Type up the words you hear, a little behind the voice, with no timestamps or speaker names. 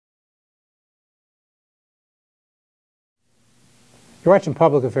You're watching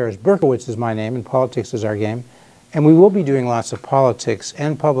Public Affairs. Berkowitz is my name, and politics is our game. And we will be doing lots of politics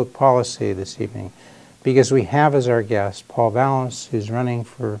and public policy this evening because we have as our guest Paul Vallas, who's running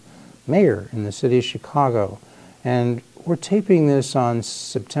for mayor in the city of Chicago. And we're taping this on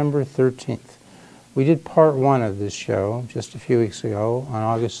September 13th. We did part one of this show just a few weeks ago on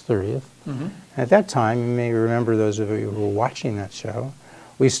August 30th. At that time, you may remember, those of you who were watching that show,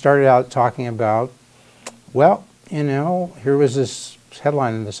 we started out talking about, well, you know, here was this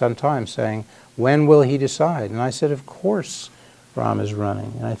headline in the Sun-Times saying, when will he decide? And I said, of course Rahm is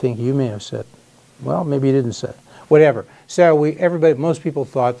running. And I think you may have said, well, maybe you didn't say. Whatever. So most people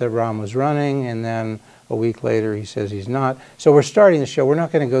thought that Rahm was running, and then a week later he says he's not. So we're starting the show. We're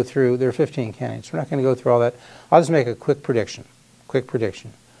not going to go through, there are 15 candidates. We're not going to go through all that. I'll just make a quick prediction.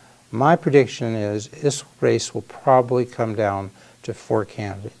 My prediction is this race will probably come down to 4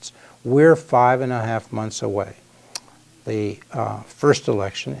 candidates. We're 5.5 months away. The first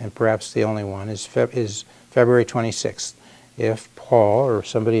election, and perhaps the only one, is February 26th. If Paul or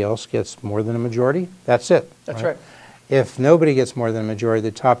somebody else gets more than a majority, that's it. That's right. If nobody gets more than a majority,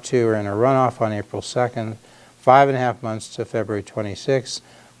 the top 2 are in a runoff on April 2nd, 5.5 months to February 26th.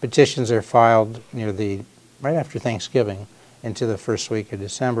 Petitions are filed right after Thanksgiving into the first week of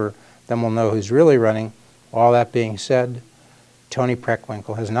December. Then we'll know who's really running. All that being said, Toni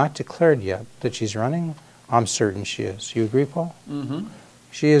Preckwinkle has not declared yet that she's running. I'm certain she is. You agree, Paul? Mm-hmm.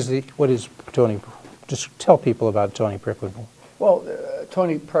 She is what is Toni? Just tell people about Toni Preckwinkle. Well,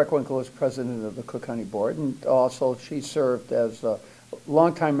 Toni Preckwinkle is president of the Cook County Board, and also she served as a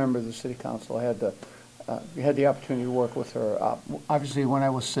longtime member of the City Council. I had the opportunity to work with her, obviously, when I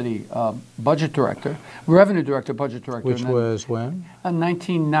was city budget director, revenue director, budget director. Which was when?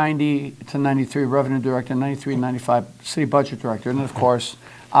 1990 to 93, revenue director, 93 and 95, city budget director. And then, of course,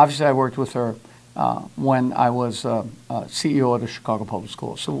 obviously I worked with her when I was CEO of the Chicago Public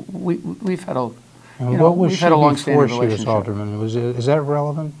Schools. So we've had a what had a long-standing relationship. She was alderman? Is that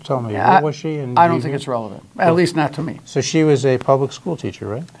relevant? Tell me, what was she? And I don't think it's relevant, at least not to me. So she was a public school teacher,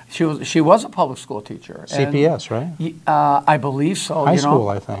 right? She was a public school teacher. CPS, right? I believe so. High school,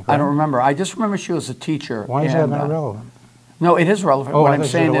 I think. Right? I don't remember. I just remember she was a teacher. Why is that not relevant? No, it is relevant. What I'm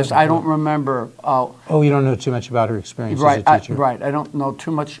saying is I don't remember. Oh, you don't know too much about her experience as a teacher. Right. I don't know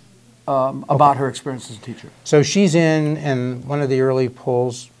too much about her experience as a teacher. So she's in, and one of the early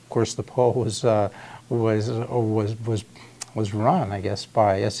polls, of course, the poll was run, I guess,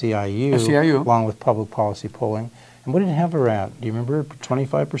 by SEIU, along with public policy polling. And what did it have her at? Do you remember?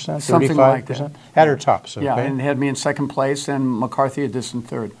 25%, 35%? Something like that. Had her tops, okay? Yeah, and had me in second place, and McCarthy a distant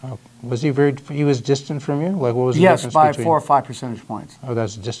third. Oh. Was he was distant from you? Like, what was the difference between? Yes, by 4 or 5 percentage points. Oh,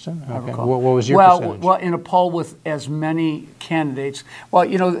 that's distant? Okay. I recall. What was your percentage? Well, in a poll with as many candidates, well,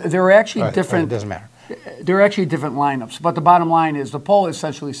 there are actually different. It doesn't matter. There are actually different lineups, but the bottom line is the poll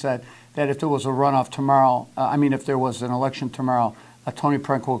essentially said that if there was a runoff tomorrow, if there was an election tomorrow, Toni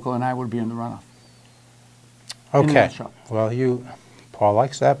Preckwinkle and I would be in the runoff. Okay. Well, Paul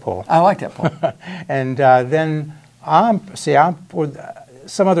likes that poll. I like that poll. And then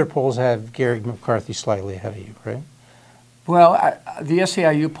some other polls have Gery McCarthy slightly ahead of you, right? Well, the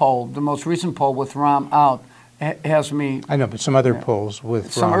SEIU poll, the most recent poll with Rahm out, has me. I know, but some other polls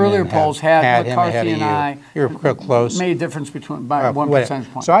with some Rahm earlier polls had McCarthy and I. You're close. Made a difference by 1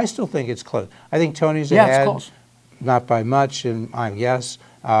 percentage point. So I still think it's close. I think Toni's ahead. Yeah, it's close. Not by much, and I guess.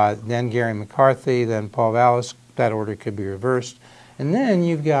 Then Gery McCarthy, then Paul Vallas. That order could be reversed. And then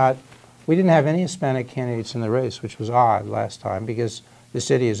you've got, we didn't have any Hispanic candidates in the race, which was odd last time because the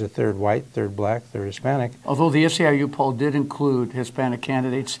city is a third white, third black, third Hispanic. Although the SEIU poll did include Hispanic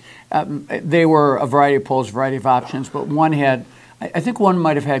candidates, they were a variety of polls, variety of options, but one had, I think one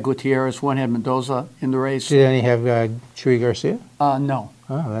might have had Gutierrez, one had Mendoza in the race. Did any have Chuy Garcia? No.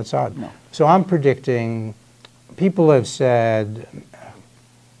 Oh, that's odd. No. So I'm predicting, people have said,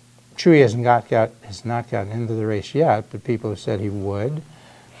 Chuy has not gotten into the race yet, but people have said he would.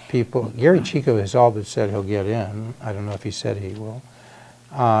 Gery Chico has all but said he'll get in. I don't know if he said he will.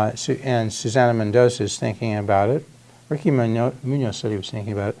 And Susana Mendoza is thinking about it. Ricky Munoz said he was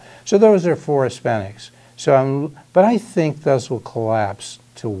thinking about it. So those are 4 Hispanics. But I think those will collapse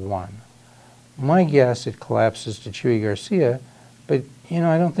to 1. My guess, it collapses to Chuy Garcia, but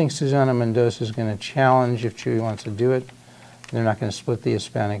I don't think Susana Mendoza is going to challenge if Chuy wants to do it. They're not going to split the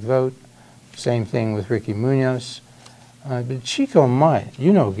Hispanic vote. Same thing with Ricky Munoz. But Chico might.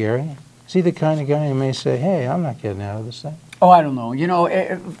 You know Gery. Is he the kind of guy who may say, hey, I'm not getting out of this thing? Oh, I don't know.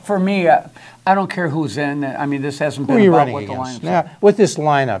 For me, I don't care who's in. This hasn't been about what the lineup is. Now, with this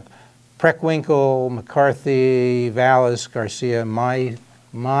lineup, Preckwinkle, McCarthy, Vallas, Garcia, my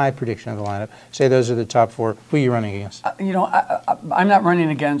my prediction of the lineup, say those are the top four, who are you running against? You know, I'm not running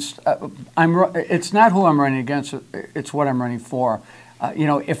against, it's not who I'm running against, it's what I'm running for. You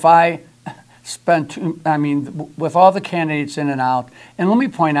know, if I with all the candidates in and out, and let me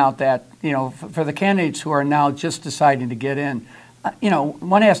point out that, you know, for the candidates who are now just deciding to get in, you know,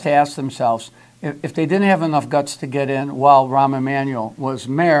 one has to ask themselves, if they didn't have enough guts to get in while Rahm Emanuel was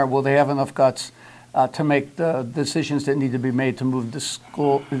mayor, will they have enough guts to make the decisions that need to be made to move the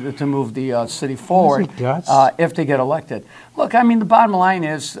school, to move the city forward if they get elected? Look, I mean, the bottom line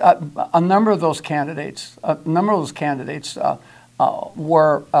is a number of those candidates,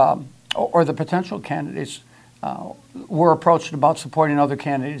 were, or the potential candidates, were approached about supporting other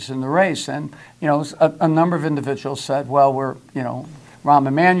candidates in the race, and you know, a number of individuals said, "Well, we're, you know, Rahm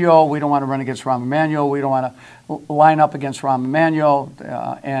Emanuel. We don't want to run against Rahm Emanuel. We don't want to line up against Rahm Emanuel."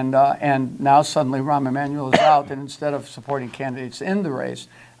 And now suddenly Rahm Emanuel is out, and instead of supporting candidates in the race,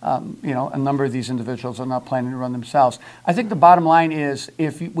 you know, a number of these individuals are not planning to run themselves. I think the bottom line is,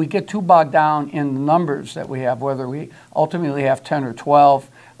 if we get too bogged down in the numbers that we have, whether we ultimately have 10 or 12.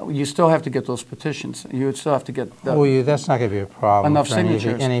 You still have to get those petitions. You would still have to get that's not going to be a problem enough for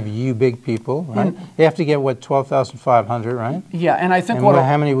signatures. Any of you big people, right? You have to get, what, 12,500, right? Yeah, and I think and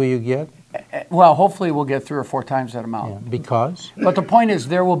how many will you get? Well, hopefully we'll get 3 or 4 times that amount. Yeah, because? But the point is,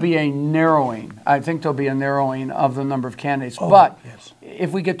 there will be a narrowing. I think there'll be a narrowing of the number of candidates. Oh, but yes.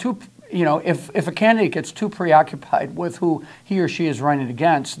 If we get too, you know, if a candidate gets too preoccupied with who he or she is running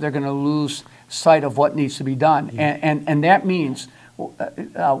against, they're going to lose sight of what needs to be done. Yeah. And that means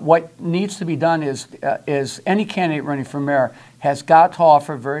what needs to be done is any candidate running for mayor has got to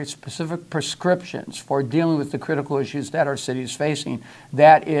offer very specific prescriptions for dealing with the critical issues that our city is facing.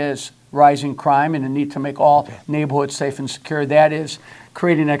 That is rising crime and the need to make all neighborhoods safe and secure. That is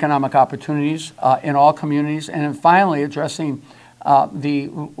creating economic opportunities in all communities. And then finally, addressing the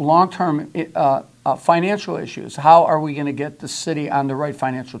long-term financial issues. How are we going to get the city on the right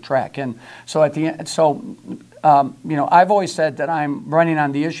financial track? And so at the end, you know, I've always said that I'm running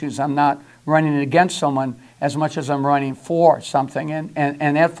on the issues. I'm not running against someone as much as I'm running for something.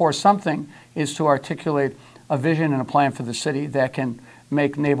 And that for something is to articulate a vision and a plan for the city that can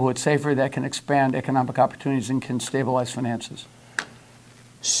make neighborhoods safer, that can expand economic opportunities, and can stabilize finances.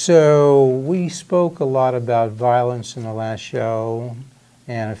 So we spoke a lot about violence in the last show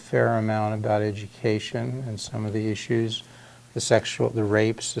and a fair amount about education and some of the issues, the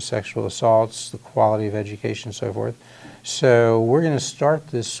rapes, the sexual assaults, the quality of education, and so forth. So we're going to start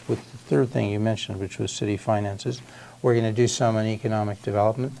this with the third thing you mentioned, which was city finances. We're going to do some on economic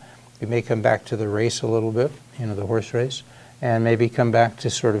development. We may come back to the race a little bit, you know, the horse race, and maybe come back to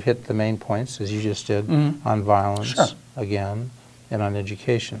sort of hit the main points, as you just did, on violence again, and on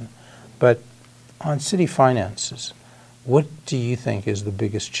education. But on city finances, what do you think is the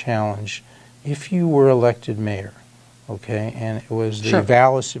biggest challenge if you were elected mayor, okay, and it was the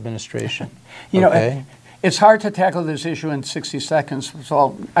Vallas administration? You know, it's hard to tackle this issue in 60 seconds,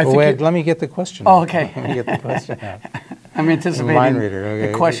 so I think... Wait, let me get the question. Oh, okay. Let me get the question out. I'm anticipating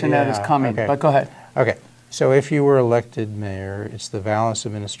the question that is coming, but go ahead. Okay, so if you were elected mayor, it's the Vallas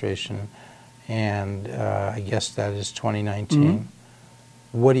administration, and I guess that is 2019.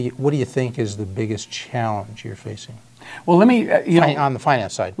 What do you think is the biggest challenge you're facing? Well, let me, on the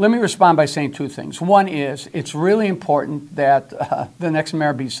finance side. Let me respond by saying 2 things. One is, it's really important that the next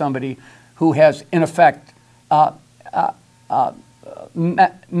mayor be somebody who has, in effect,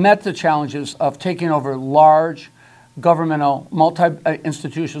 met the challenges of taking over large governmental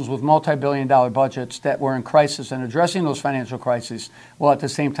institutions with multi-billion-dollar budgets that were in crisis and addressing those financial crises while at the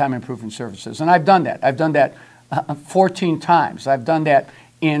same time improving services. And I've done that. I've done that 14 times. I've done that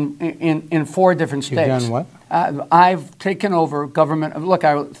in 4 different states. You've done what? I've taken over government. Look,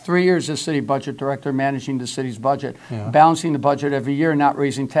 3 years as city budget director, managing the city's budget, balancing the budget every year, not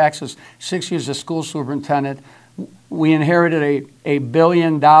raising taxes. 6 years as school superintendent. We inherited a $1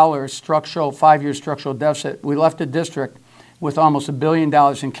 billion structural, 5-year structural deficit. We left the district with almost $1 billion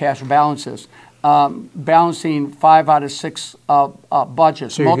in cash balances. Balancing 5 out of 6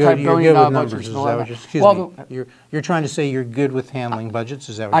 budgets, so multi-billion-dollar budgets. You're trying to say you're good with handling budgets?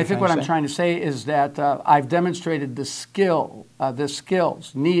 Is that what I think what I'm trying to say is that I've demonstrated the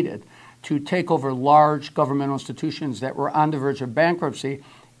skills needed to take over large governmental institutions that were on the verge of bankruptcy,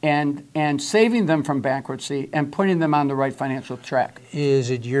 and saving them from bankruptcy and putting them on the right financial track.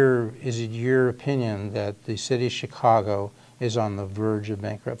 Is it your opinion that the city of Chicago is on the verge of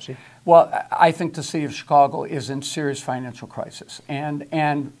bankruptcy? Well, I think the city of Chicago is in serious financial crisis, and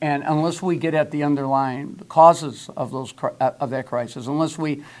unless we get at the underlying causes of that crisis, unless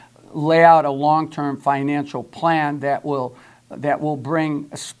we lay out a long-term financial plan that will that will bring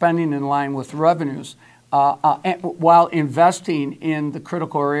spending in line with revenues, while investing in the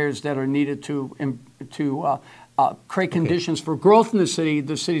critical areas that are needed to create conditions for growth in the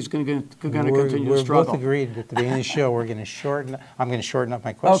city's going to continue to struggle. We're both agreed at the beginning of the show we're going to shorten. I'm going to shorten up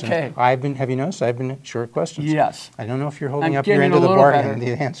my questions. Okay. Have you noticed I've been short questions? Yes. I don't know if you're holding I'm up your end of the bargain.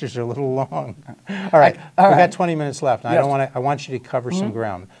 The answers are a little long. All right. We've got 20 minutes left. Yes. I want you to cover some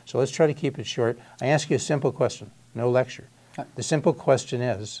ground. So let's try to keep it short. I ask you a simple question, no lecture. The simple question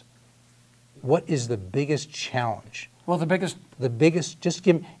is, what is the biggest challenge? Well, the biggest, just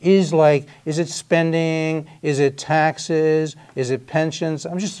give me, is it spending? Is it taxes? Is it pensions?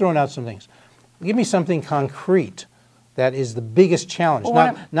 I'm just throwing out some things. Give me something concrete that is the biggest challenge.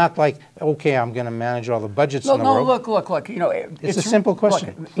 Well, not like, okay, I'm going to manage all the budgets in the world. Look, you know, it's a simple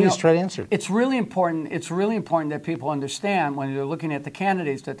question. Please try to answer it. It's really important that people understand when they're looking at the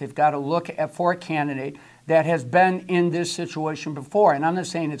candidates that they've got to look for a candidate that has been in this situation before. And I'm not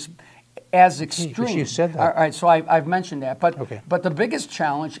saying it's as extreme. You said that. All right, so I've mentioned that. But the biggest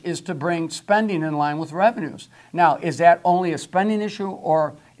challenge is to bring spending in line with revenues. Now, is that only a spending issue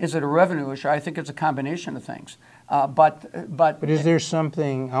or is it a revenue issue? I think it's a combination of things. But is there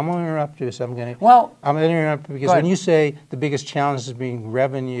something? I'm going to interrupt you. So I'm going to interrupt because when you say the biggest challenge is being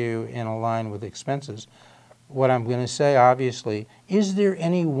revenue in line with expenses, what I'm going to say, obviously, is there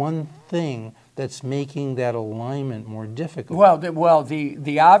any one thing that's making that alignment more difficult? Well,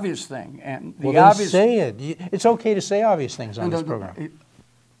 the obvious thing, and the obvious. Then say it. It's okay to say obvious things on this program.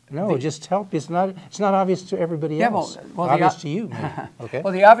 Just help. It's not obvious to everybody else. Obvious to you, maybe. Okay.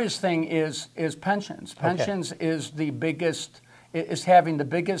 Well, the obvious thing is pensions. Pensions is the biggest. Is having the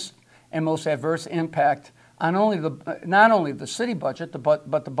biggest and most adverse impact on not only the city budget,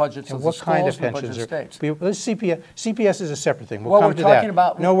 but the budgets of the schools and the budget of states. CPS is a separate thing. We'll come to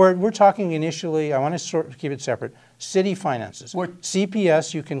that. No, we're talking initially. I want to keep it separate. City finances.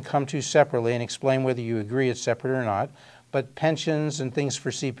 CPS you can come to separately and explain whether you agree it's separate or not. But pensions and things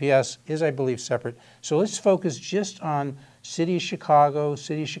for CPS is, I believe, separate. So let's focus just on City of Chicago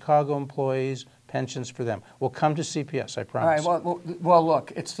employees, pensions for them. We'll come to CPS, I promise. All right, well,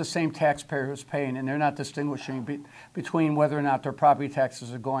 look, it's the same taxpayer who's paying, and they're not distinguishing between whether or not their property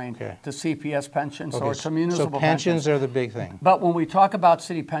taxes are going to CPS pensions or to municipal pensions. So pensions are the big thing. But when we talk about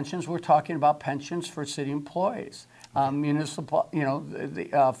city pensions, we're talking about pensions for city employees. Municipal,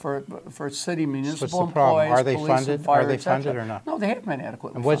 for city municipal employees, are they police funded? And fire, are they funded or not? No, they haven't been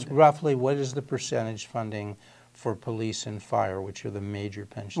adequately and funded. What is the percentage funding for police and fire, which are the major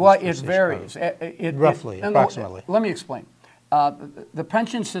pensions? Well, it varies. Approximately. Let me explain. The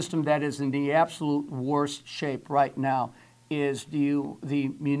pension system that is in the absolute worst shape right now is the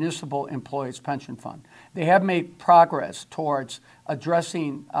municipal employees pension fund. They have made progress towards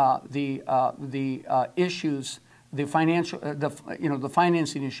addressing the issues. The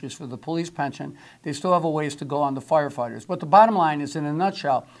financing issues for the police pension. They still have a ways to go on the firefighters. But the bottom line is, in a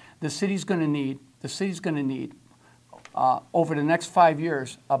nutshell, the city's going to need over the next 5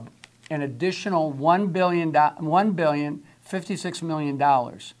 years an additional $1,056 million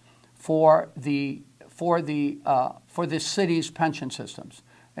for the city's pension systems.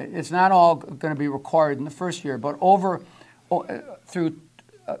 It's not all going to be required in the first year, but through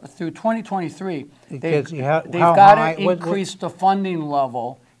 2023, they've got to increase the funding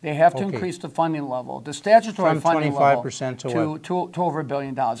level. They have to increase the funding level, the statutory funding level, to over $1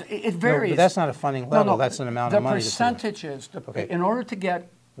 billion. It varies. No, but that's not a funding level. That's an amount of money. The percentages, in order to get...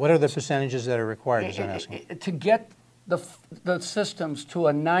 What are the percentages that are required, as I'm asking? To get the systems to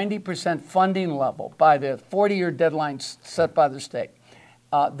a 90% funding level by the 40-year deadline set by the state,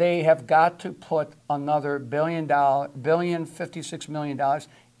 they have got to put another $1,056 million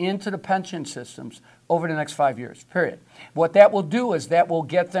into the pension systems over the next 5 years, period. What that will do is that will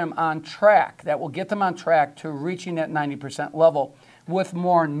get them on track. That will get them on track to reaching that 90% level with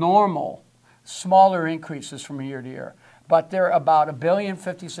more normal, smaller increases from year to year. But they're about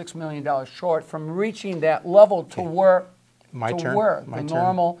 $1,056 million short from reaching that level to where the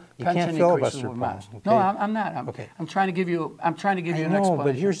normal pension increases would match. No, I'm not. I'm trying to give you an explanation. No,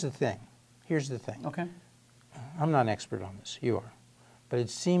 but here's the thing. Okay. I'm not an expert on this. You are. But it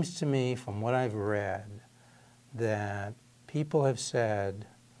seems to me, from what I've read, that people have said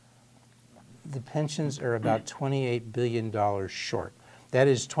the pensions are about $28 billion short. That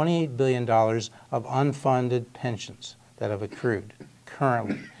is $28 billion of unfunded pensions that have accrued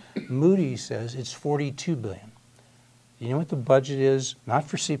currently. Moody's says it's $42 billion. You know what the budget is? Not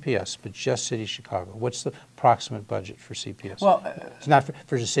for CPS, but just City of Chicago. What's the approximate budget for CPS? Well, it's not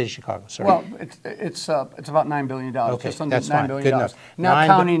for the City of Chicago. Sorry. Well, it's about $9 billion. Okay, just under that's $9 fine. billion. Good enough. Not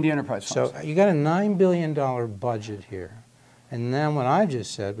counting the enterprise funds. So you got a $9 billion budget here, And then what I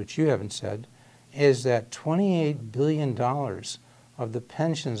just said, which you haven't said, is that $28 billion of the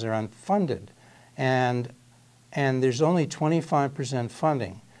pensions are unfunded, and there's only 25%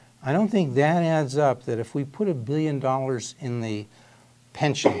 funding. I don't think that adds up, that if we put $1 billion in the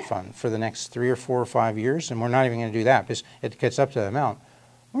pension fund for the next 3 or 4 or 5 years, and we're not even going to do that because it gets up to that amount,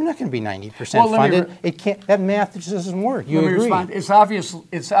 we're not going to be 90% funded. It can't. That math just doesn't work. You agree? Respond. It's obvious.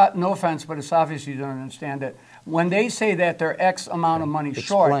 It's no offense, but it's obvious you don't understand it. When they say that they're X amount of money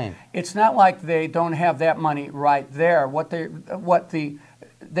short, it's not like they don't have that money right there.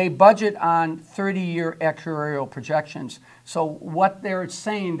 They budget on 30-year actuarial projections. So what they're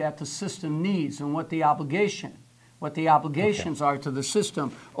saying that the system needs and what the obligations are to the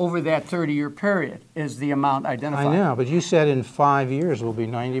system over that 30-year period is the amount identified. I know, but you said in 5 years we'll be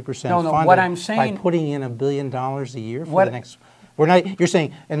 90% funded what I'm saying, by putting in $1 billion a year for the next. We're not. You're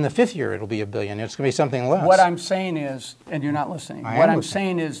saying in the 5th year it'll be $1 billion. It's going to be something less. What I'm saying is, and you're not listening. What I'm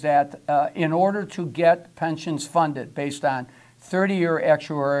saying is that in order to get pensions funded based on 30-year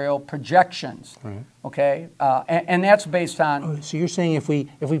actuarial projections, right. Okay, and that's based on. Oh, so you're saying if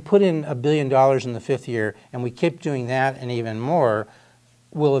we put in $1 billion in the 5th year and we keep doing that and even more,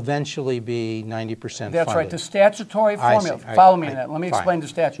 we'll eventually be 90% funded. That's right. The statutory formula. Follow me in that. Let me explain the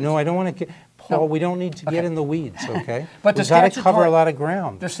statute. No, I don't want to get. Paul, we don't need to get in the weeds, okay? But we've got to cover a lot of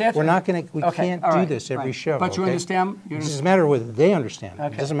ground. We're not going to. We can't do this every show. But you understand. It doesn't matter whether they understand.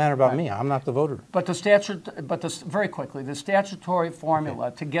 It doesn't matter about me. I'm not the voter. But very quickly, the statutory formula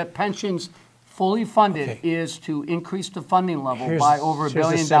to get pensions fully funded is to increase the funding level by over $1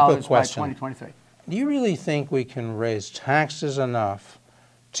 billion by 2023. Do you really think we can raise taxes enough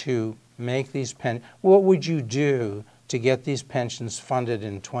to make these pensions? What would you do to get these pensions funded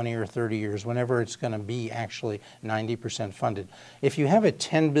in 20 or 30 years, whenever it's going to be actually 90% funded? If you have a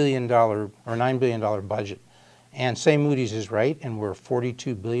 $10 billion or $9 billion budget, and say Moody's is right, and we're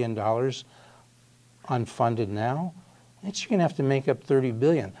 $42 billion unfunded now, you're going to have to make up $30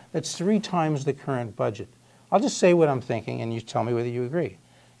 billion. That's 3 times the current budget. I'll just say what I'm thinking, and you tell me whether you agree.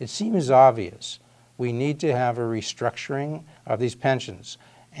 It seems obvious. We need to have a restructuring of these pensions.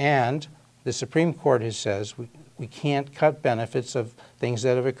 And the Supreme Court has says we can't cut benefits of things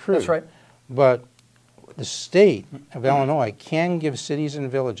that have accrued. That's right. But the state of Illinois can give cities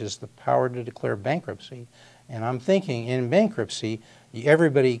and villages the power to declare bankruptcy. And I'm thinking in bankruptcy,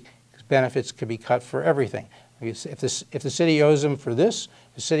 everybody's benefits could be cut for everything. If the city owes them for this,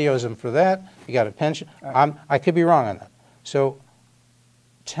 if the city owes them for that, you got a pension. I could be wrong on that. So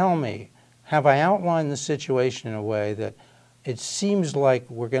tell me, have I outlined the situation in a way that it seems like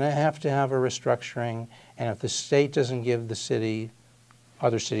we're going to have a restructuring, and if the state doesn't give the city,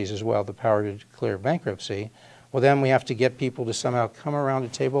 other cities as well, the power to declare bankruptcy, well then we have to get people to somehow come around a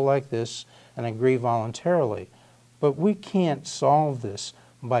table like this and agree voluntarily. But we can't solve this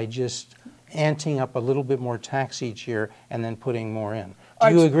by just anting up a little bit more tax each year and then putting more in. Do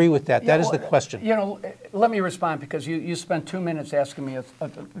you agree with that? That is the question. You know, let me respond, because you spent 2 minutes asking me,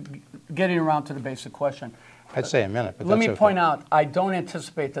 getting around to the basic question. I'd say a minute, but let me point out, I don't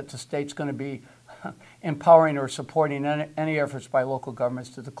anticipate that the state's going to be empowering or supporting any efforts by local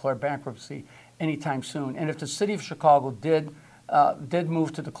governments to declare bankruptcy anytime soon. And if the city of Chicago did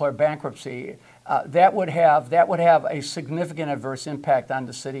move to declare bankruptcy, that would have a significant adverse impact on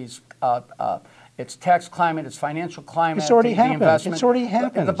the city's its tax climate, its financial climate. It's already happened. It's already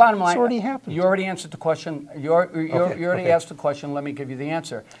happened. The bottom line, it's already happened. You already answered the question. You already asked the question. Let me give you the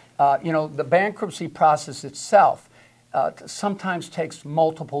answer. You know, the bankruptcy process itself sometimes takes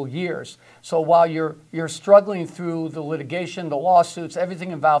multiple years. So while you're struggling through the litigation, the lawsuits,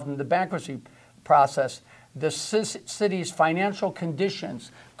 everything involved in the bankruptcy process, the city's financial conditions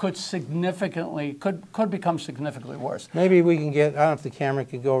could become significantly worse. Maybe we can get, I don't know if the camera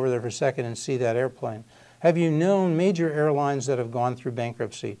could go over there for a second and see that airplane. Have you known major airlines that have gone through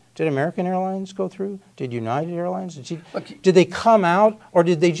bankruptcy? Did American Airlines go through? Did United Airlines? Did they come out, or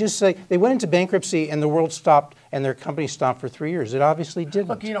did they just say they went into bankruptcy and the world stopped and their company stopped for 3 years? It obviously didn't.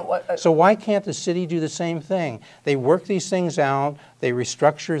 Look, you know what? So why can't the city do the same thing? They work these things out, they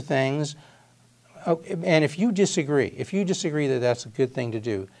restructure things. And if you disagree that that's a good thing to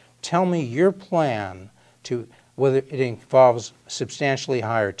do, tell me your plan to, whether it involves substantially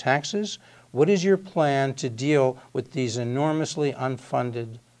higher taxes. What is your plan to deal with these enormously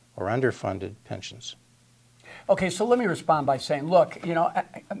unfunded or underfunded pensions? Okay, so let me respond by saying, look, you know,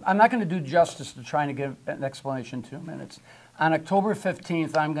 I'm not going to do justice to trying to give an explanation in 2 minutes. On October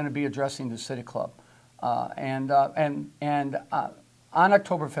 15th, I'm going to be addressing the City Club, on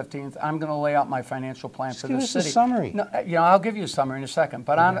October 15th, I'm going to lay out my financial plan for the city. Give us a summary. No, you know, I'll give you a summary in a second.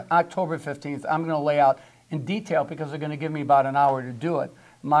 But on October 15th, I'm going to lay out in detail because they're going to give me about an hour to do it.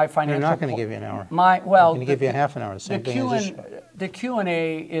 My financial. They're not going to give you an hour. Well, they're going to give you a half an hour. The same thing as this show. The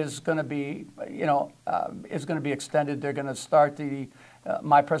Q&A is going to be, is going to be extended. They're going to start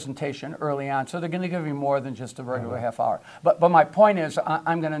my presentation early on, so they're going to give you more than just a regular half hour. But my point is,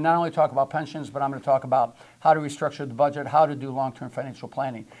 I'm going to not only talk about pensions, but I'm going to talk about how to restructure the budget, how to do long-term financial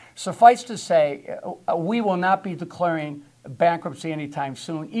planning. Suffice to say, we will not be declaring bankruptcy anytime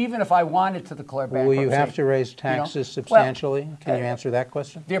soon, even if I wanted to declare bankruptcy. Will you have to raise taxes substantially? Can you answer that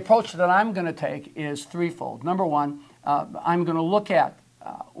question? The approach that I'm going to take is threefold. Number one, I'm going to look at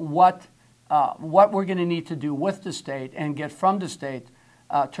what we're going to need to do with the state and get from the state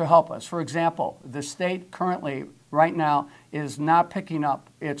to help us. For example, the state currently, right now, is not picking up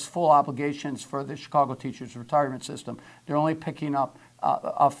its full obligations for the Chicago teachers' retirement system. They're only picking up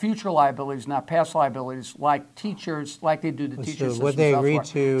future liabilities, not past liabilities, like teachers, like they do the teachers' system. What they agreed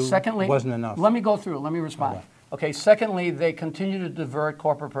to Secondly, wasn't enough. Let me go through. Let me respond. Okay. Secondly, they continue to divert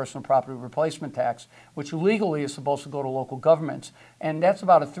corporate personal property replacement tax, which legally is supposed to go to local governments, and that's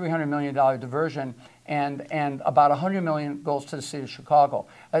about a $300 million diversion, and about $100 million goes to the city of Chicago.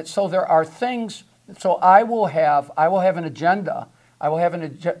 So there are things. So I will have an agenda. I will have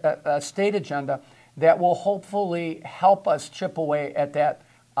a state agenda that will hopefully help us chip away at that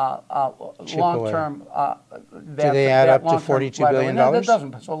long-term. Do they add up to $42 billion? No, that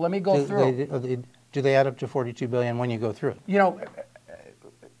doesn't. So let me go through. Do they add up to $42 billion when you go through it?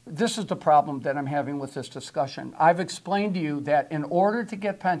 This is the problem that I'm having with this discussion. I've explained to you that in order to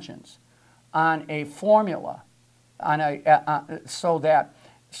get pensions on a formula, so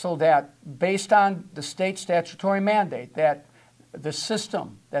that based on the state statutory mandate that the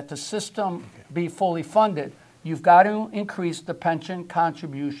system be fully funded, you've got to increase the pension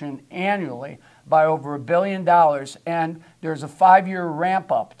contribution annually by over $1 billion, and there's a 5-year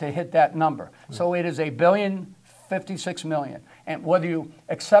ramp up to hit that number. So it is $1.056 billion. And whether you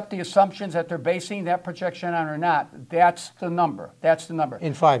accept the assumptions that they're basing that projection on or not, that's the number. That's the number.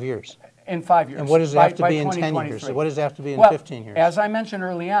 In 5 years. In 5 years. And what does it have to be in 10 years? So what does it have to be in 15 years? As I mentioned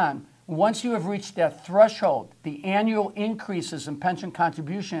early on, once you have reached that threshold, the annual increases in pension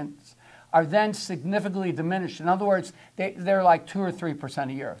contributions are then significantly diminished. In other words, they're like 2 or 3%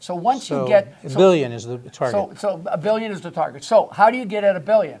 a year. So once you get $1 billion is the target. So $1 billion is the target. So how do you get at $1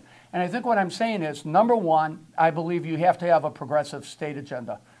 billion? And I think what I'm saying is, number one, I believe you have to have a progressive state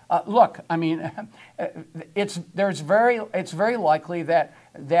agenda. Look, I mean, it's very likely that.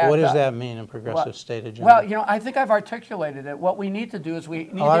 What does that mean, a progressive state agenda? Well, I think I've articulated it. What we need to do is we need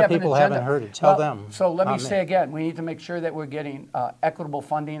to have an agenda. A lot of people haven't heard it. Tell them. So let me say again, we need to make sure that we're getting equitable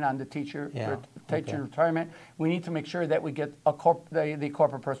funding on the teacher retirement. We need to make sure that we get the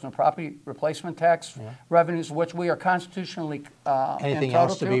corporate personal property replacement tax revenues, which we are constitutionally anything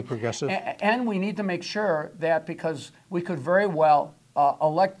else to be progressive? And we need to make sure that, because we could very well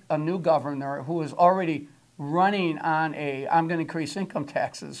elect a new governor who is already running on I'm going to increase income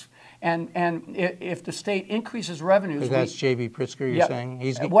taxes, and if the state increases revenues, that's J.B. Pritzker. You're saying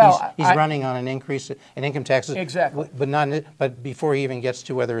he's running on an increase in income taxes, exactly, but before he even gets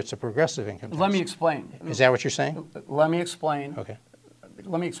to whether it's a progressive income tax. Let me explain. Is that what you're saying? Let me explain. Okay.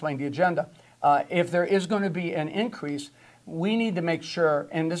 Let me explain the agenda. If there is going to be an increase, we need to make sure,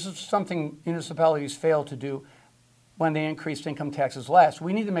 and this is something municipalities fail to do when they increased income taxes last.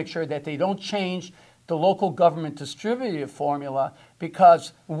 We need to make sure that they don't change the local government distributive formula,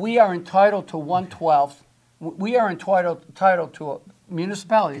 because we are entitled to 1/12. We are entitled to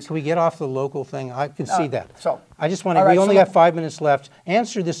municipalities. Can we get off the local thing? I can see that. So I just want to. We only got 5 minutes left.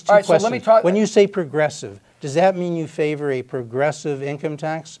 Answer this two questions. So let me talk. When you say progressive, does that mean you favor a progressive income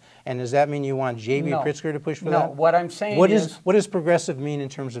tax? And does that mean you want J.B. Pritzker to push for that? No, what I'm saying is... What does progressive mean in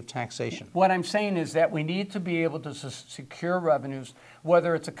terms of taxation? What I'm saying is that we need to be able to secure revenues,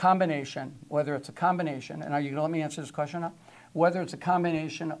 whether it's a combination, and are you going to let me answer this question now? Whether it's a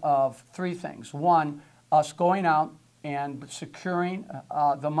combination of three things. One, us going out and securing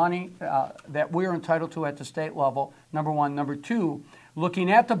the money that we're entitled to at the state level, number one. Number two,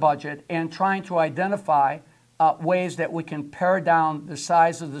 looking at the budget and trying to identify ways that we can pare down the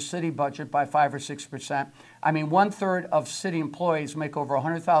size of the city budget by 5 or 6%. I mean, 1/3 of city employees make over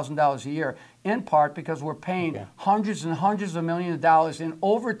 $100,000 a year, in part because we're paying hundreds and hundreds of millions of dollars in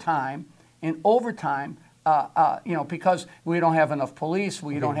overtime, because we don't have enough police,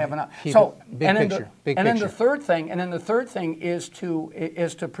 we don't have enough. Big picture. And then the third thing is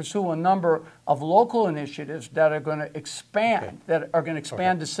to pursue a number of local initiatives that are going to expand,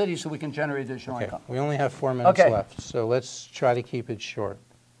 the city, so we can generate additional income. We only have 4 minutes left, so let's try to keep it short.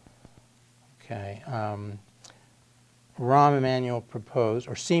 Okay. Rahm Emanuel proposed,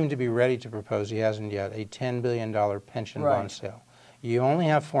 or seemed to be ready to propose, he hasn't yet, a $10 billion pension Right. bond sale. You only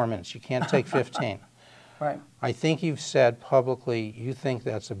have 4 minutes. You can't take 15. Right. I think you've said publicly you think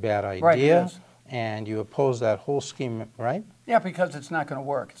that's a bad idea. Right, it is. And you oppose that whole scheme, right? Yeah, because it's not going to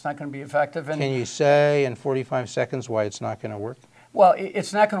work. It's not going to be effective. And Can you say in 45 seconds why it's not going to work? well,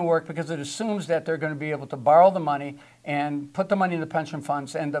 it's not going to work because it assumes that they're going to be able to borrow the money and put the money in the pension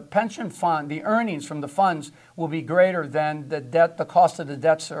funds, and the pension fund, the earnings from the funds will be greater than the debt, the cost of the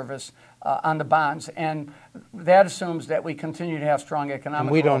debt service on the bonds, and that assumes that we continue to have strong economic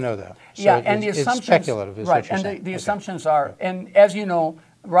And we growth. don't know that. So yeah, and the assumptions, it's speculative, is right? what you're And saying. the Okay. assumptions are, and as you know,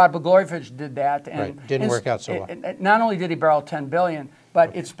 Rod Blagojevich did that, and Right. Didn't work out so well. Not only did he borrow $10 billion,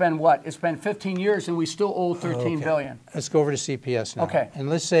 but it's been what? It's been 15 years, and we still owe $13 billion. Let's go over to CPS now. Okay.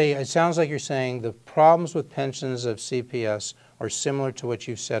 And let's say, it sounds like you're saying the problems with pensions of CPS are similar to what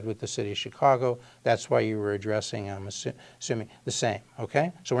you've said with the city of Chicago. That's why you were addressing, I'm assuming, the same,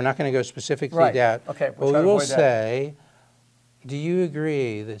 okay? So we're not going to go specifically Right. that. Okay, But we'll try we to will avoid that. say, do you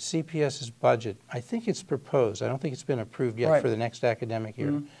agree that CPS's budget, I think it's proposed, I don't think it's been approved yet Right. for the next academic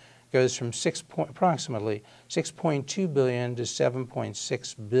year, goes from approximately $6.2 billion to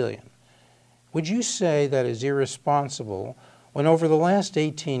 $7.6 billion. Would you say that is irresponsible when over the last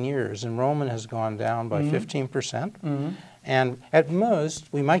 18 years enrollment has gone down by 15%? And at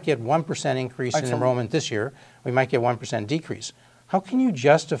most, we might get 1% increase in enrollment this year. We might get 1% decrease. How can you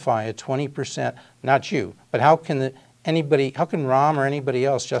justify a 20%, not you, but how can Rahm or anybody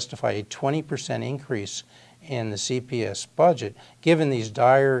else justify a 20% increase in the CPS budget, given these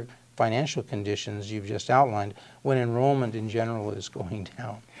dire financial conditions you've just outlined, when enrollment in general is going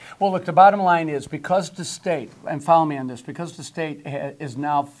down? Well, look, the bottom line is because the state, and follow me on this, because the state is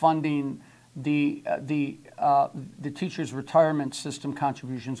now funding the teachers' retirement system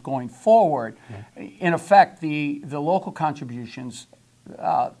contributions going forward, in effect, the local contributions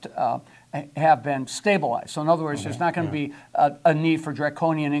have been stabilized. So in other words, there's not going to be a need for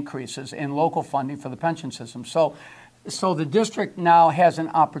draconian increases in local funding for the pension system. So the district now has an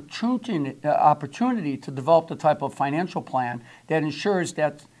opportunity to develop the type of financial plan that ensures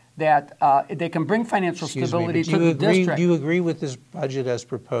that they can bring financial stability to the district. Do you agree with this budget as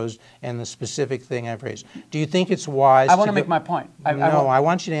proposed and the specific thing I've raised? Do you think it's wise I want to make my point. I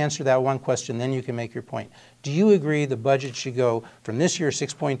want you to answer that one question, then you can make your point. Do you agree the budget should go from this year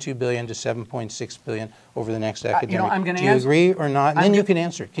 $6.2 billion to $7.6 billion over the next academic year? Do you agree or not? And then you can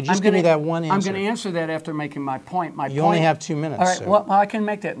answer it. Could you just give me that one answer? I'm going to answer that after making my point. You only have 2 minutes. All right, so well, I can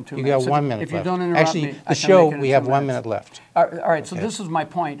make that in 2 minutes. You got 1 minute left. If left. you don't interrupt Actually, me, the show, we have 1 minute left. All right, so this is my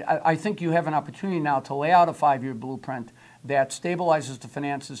point. I think you have an opportunity now to lay out a 5-year blueprint that stabilizes the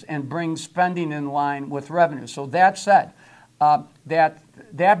finances and brings spending in line with revenue. So that said,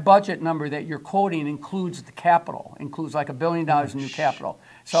 that budget number that you're quoting includes the capital, includes like $1 billion in new capital.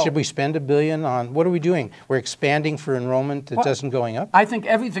 So should we spend $1 billion on, what are we doing? We're expanding for enrollment that doesn't going up? I think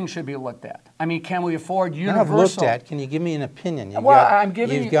everything should be looked at. I mean, can we afford universal? Not looked at. Can you give me an opinion?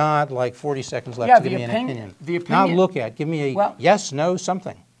 You've got like 40 seconds left to give me an opinion. The opinion. Not look at. Give me a yes, no,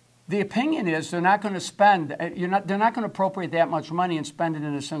 something. The opinion is they're not going to spend. They're not going to appropriate that much money and spend it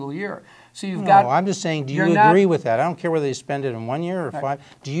in a single year. So you've got. No, I'm just saying. Do you agree with that? I don't care whether they spend it in 1 year or 5.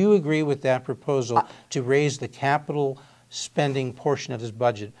 Do you agree with that proposal to raise the capital spending portion of this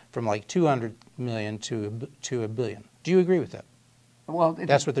budget from like $200 million to $1 billion? Do you agree with that? Well,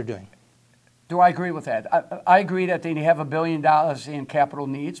 that's what they're doing. Do I agree with that? I agree that they have $1 billion in capital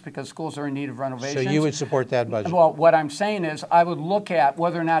needs because schools are in need of renovations. So you would support that budget? Well, what I'm saying is I would look at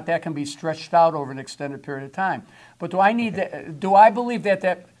whether or not that can be stretched out over an extended period of time. But do I need that? Do I believe that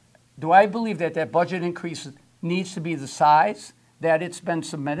that budget increase needs to be the size that it's been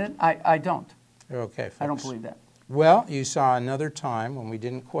submitted? I don't. Okay, folks. I don't believe that. Well, you saw another time when we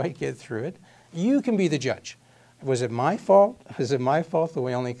didn't quite get through it. You can be the judge. Was it my fault? Was it my fault that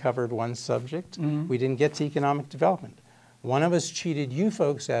we only covered one subject? We didn't get to economic development. One of us cheated you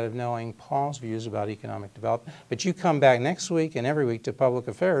folks out of knowing Paul's views about economic development. But you come back next week and every week to public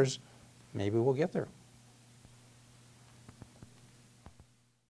affairs, maybe we'll get there.